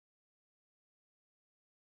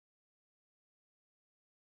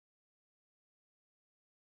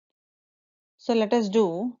So let us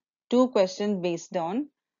do two questions based on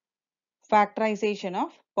factorization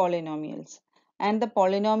of polynomials. And the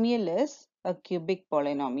polynomial is a cubic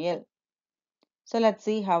polynomial. So let's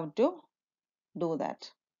see how to do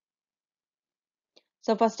that.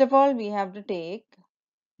 So first of all, we have to take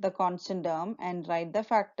the constant term and write the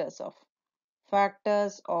factors of.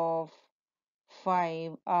 Factors of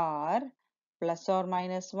 5 are plus or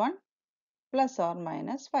minus 1, plus or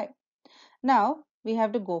minus 5. Now we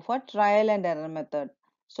have to go for trial and error method.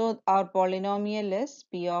 So our polynomial is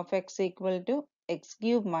p of x equal to x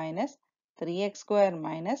cube minus 3x square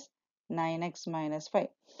minus 9x minus 5.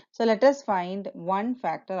 So let us find one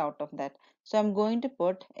factor out of that. So I'm going to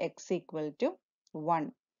put x equal to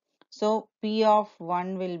 1. So p of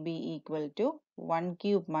 1 will be equal to 1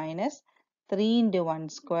 cube minus 3 into 1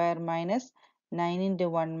 square minus 9 into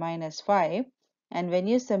 1 minus 5. And when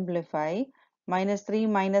you simplify, minus 3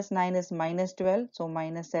 minus 9 is minus 12, so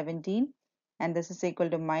minus 17. And this is equal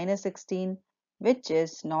to minus 16, which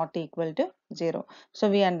is not equal to 0. So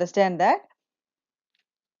we understand that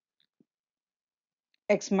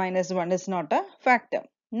x minus 1 is not a factor.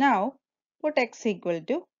 Now put x equal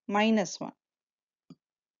to minus 1.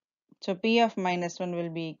 So p of minus 1 will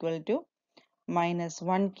be equal to minus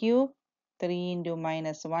 1 cube, 3 into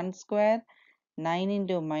minus 1 square, 9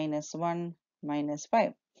 into minus 1 minus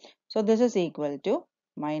 5. So this is equal to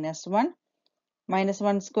minus 1. Minus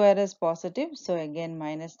 1 square is positive, so again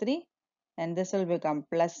minus 3, and this will become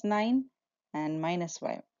plus 9 and minus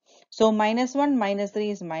 5. So minus 1 minus 3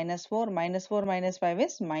 is minus 4, minus 4 minus 5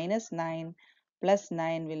 is minus 9, plus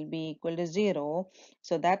 9 will be equal to 0.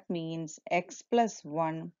 So that means x plus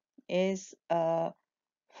 1 is a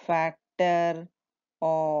factor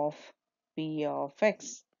of p of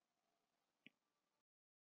x.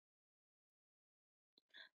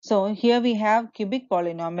 So here we have cubic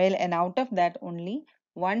polynomial, and out of that only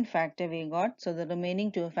one factor we got. So the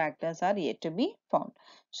remaining two factors are yet to be found.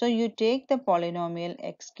 So you take the polynomial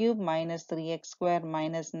x cube minus 3x square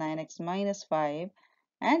minus 9x minus 5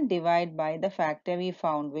 and divide by the factor we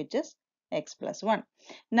found, which is x plus 1.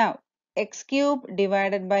 Now x cube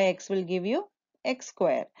divided by x will give you x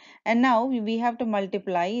square, and now we have to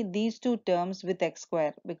multiply these two terms with x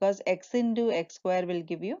square, because x into x square will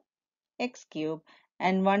give you x cube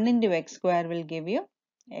and 1 into x square will give you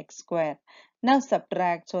x square. Now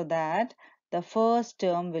subtract so that the first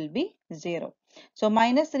term will be 0. So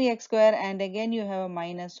minus 3x square, and again you have a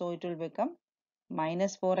minus, so it will become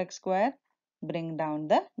minus 4x square. Bring down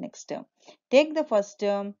the next term. Take the first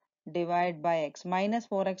term, divide by x. Minus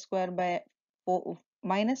 4x square by 4,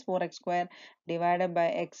 minus 4x square divided by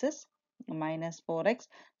x is minus 4x.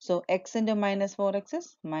 So x into minus 4x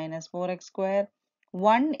is minus 4x square.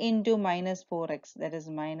 1 into minus 4x, that is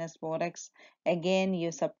minus 4x. Again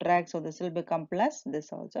you subtract, so this will become plus,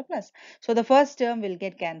 this also plus. So the first term will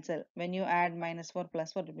get cancelled. When you add minus 4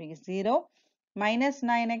 plus 4, it will be 0. Minus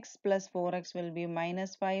 9x plus 4x will be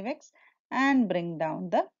minus 5x, and bring down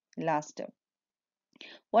the last term.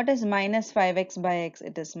 What is minus 5x by x?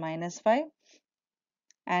 It is minus 5.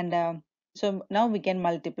 And so now we can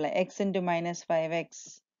multiply x into minus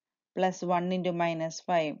 5x plus 1 into minus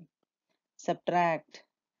 5. Subtract,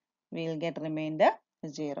 we will get remainder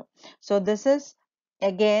 0. So this is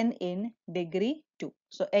again in degree 2.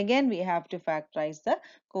 So again we have to factorize the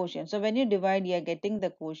quotient. So when you divide, you are getting the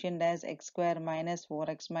quotient as x square minus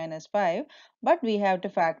 4x minus 5, but we have to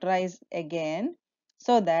factorize again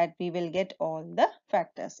so that we will get all the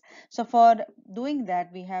factors. So for doing that,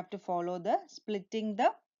 we have to follow the splitting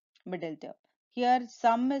the middle term. Here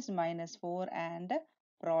sum is minus 4 and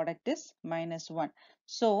product is minus 1.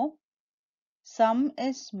 So sum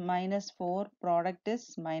is minus 4, product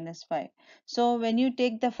is minus 5. So when you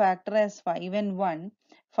take the factor as 5 and 1,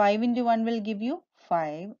 5 into 1 will give you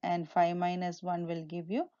 5 and 5 minus 1 will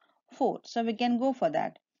give you 4. So we can go for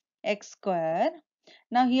that. X square.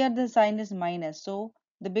 Now here the sign is minus, so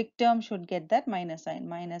the big term should get that minus sign,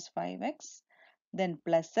 minus 5x, then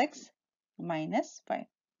plus x minus 5.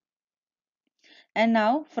 And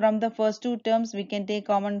now from the first two terms we can take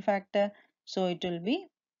common factor, so it will be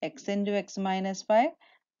x into x minus 5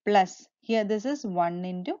 plus, here this is 1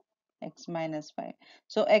 into x minus 5.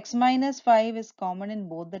 So x minus 5 is common in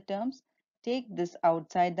both the terms. Take this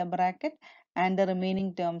outside the bracket and the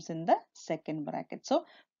remaining terms in the second bracket. So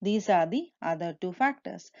these are the other two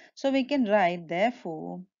factors. So we can write,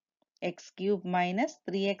 therefore x cube minus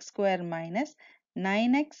 3x square minus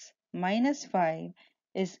 9x minus 5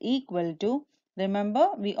 is equal to, remember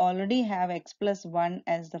we already have x plus 1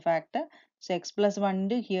 as the factor, so x plus 1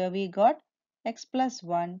 into, here we got x plus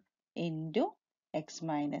 1 into x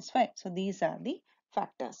minus 5. So these are the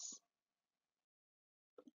factors.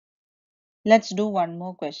 Let's do one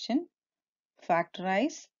more question.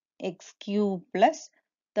 Factorize x cube plus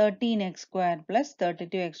 13x square plus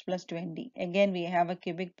 32x plus 20. Again, we have a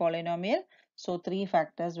cubic polynomial, so three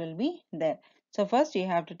factors will be there. So first you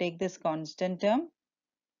have to take this constant term.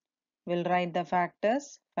 We'll write the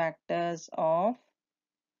factors. Factors of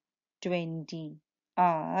 20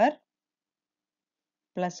 are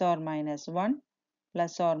plus or minus 1,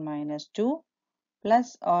 plus or minus 2,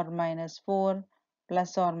 plus or minus 4,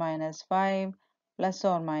 plus or minus 5, plus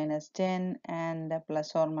or minus 10, and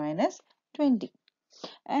plus or minus 20.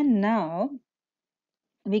 And now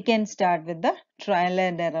we can start with the trial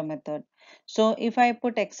and error method. So if I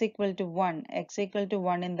put x equal to 1, x equal to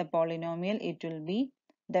 1 in the polynomial, it will be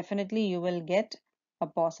definitely you will get a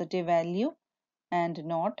positive value and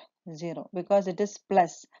not 0 because it is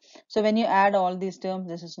plus. So when you add all these terms,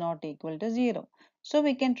 this is not equal to 0. So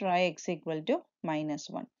we can try x equal to minus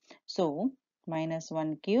 1. So minus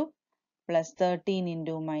 1 cube plus 13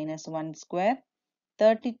 into minus 1 square,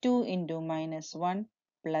 32 into minus 1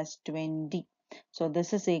 plus 20. So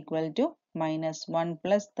this is equal to minus 1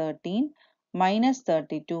 plus 13 minus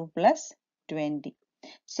 32 plus 20.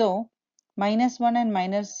 So minus 1 and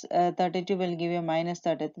minus 32 will give you minus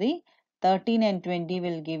 33. 13 and 20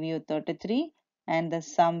 will give you 33 and the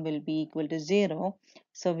sum will be equal to 0.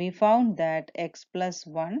 So we found that x plus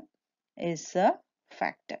 1 is a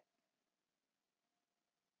factor.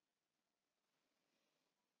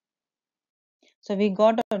 So we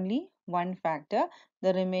got only one factor.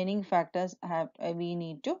 The remaining factors we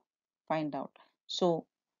need to find out. So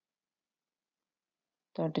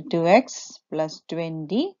 32x plus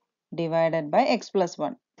 20 divided by x plus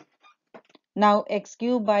 1. Now x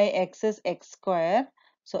cube by x is x square.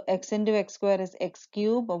 So x into x square is x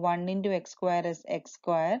cube. 1 into x square is x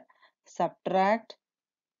square. Subtract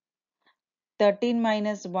 13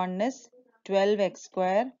 minus 1 is 12x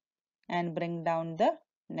square and bring down the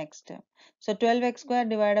next term. So 12x square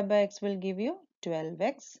divided by x will give you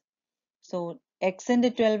 12x. So x into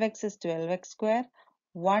 12x is 12x square.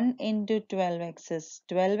 1 into 12x is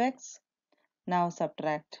 12x. Now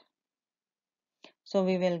subtract. So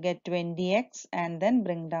we will get 20x and then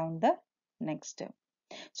bring down the next term.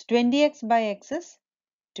 So 20x by x is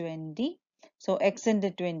 20. So x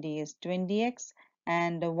into 20 is 20x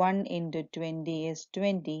and 1 into 20 is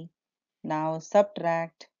 20. Now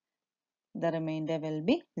subtract. The remainder will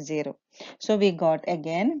be 0. So we got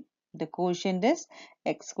again the quotient is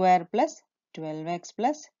x square plus 12x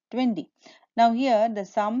plus 20. Now here the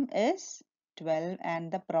sum is 12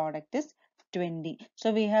 and the product is 20.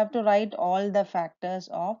 So we have to write all the factors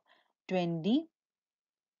of 20.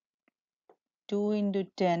 2 into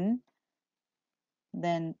 10,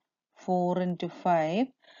 then 4 into 5.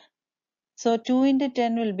 So 2 into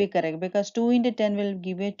 10 will be correct because 2 into 10 will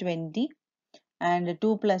give you 20 and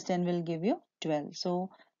 2 plus 10 will give you 12. So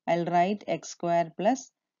I'll write x square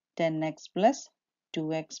plus 10x plus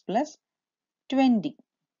 2x plus 20.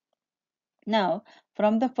 Now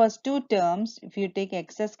from the first two terms, if you take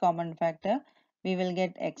x as common factor, we will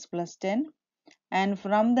get x plus 10, and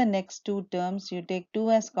from the next two terms you take 2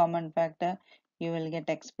 as common factor, you will get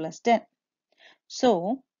x plus 10.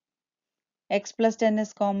 So x plus 10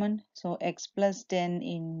 is common, so x plus 10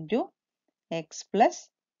 into x plus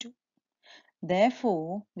 2.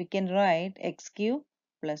 Therefore, we can write x cube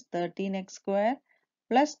plus 13x square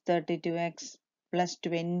plus 32x plus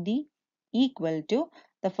 20 equal to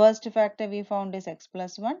the first factor we found is x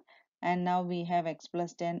plus 1 and now we have x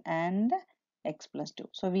plus 10 and x plus 2.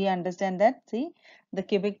 So we understand that, see, the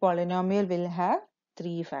cubic polynomial will have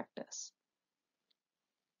three factors.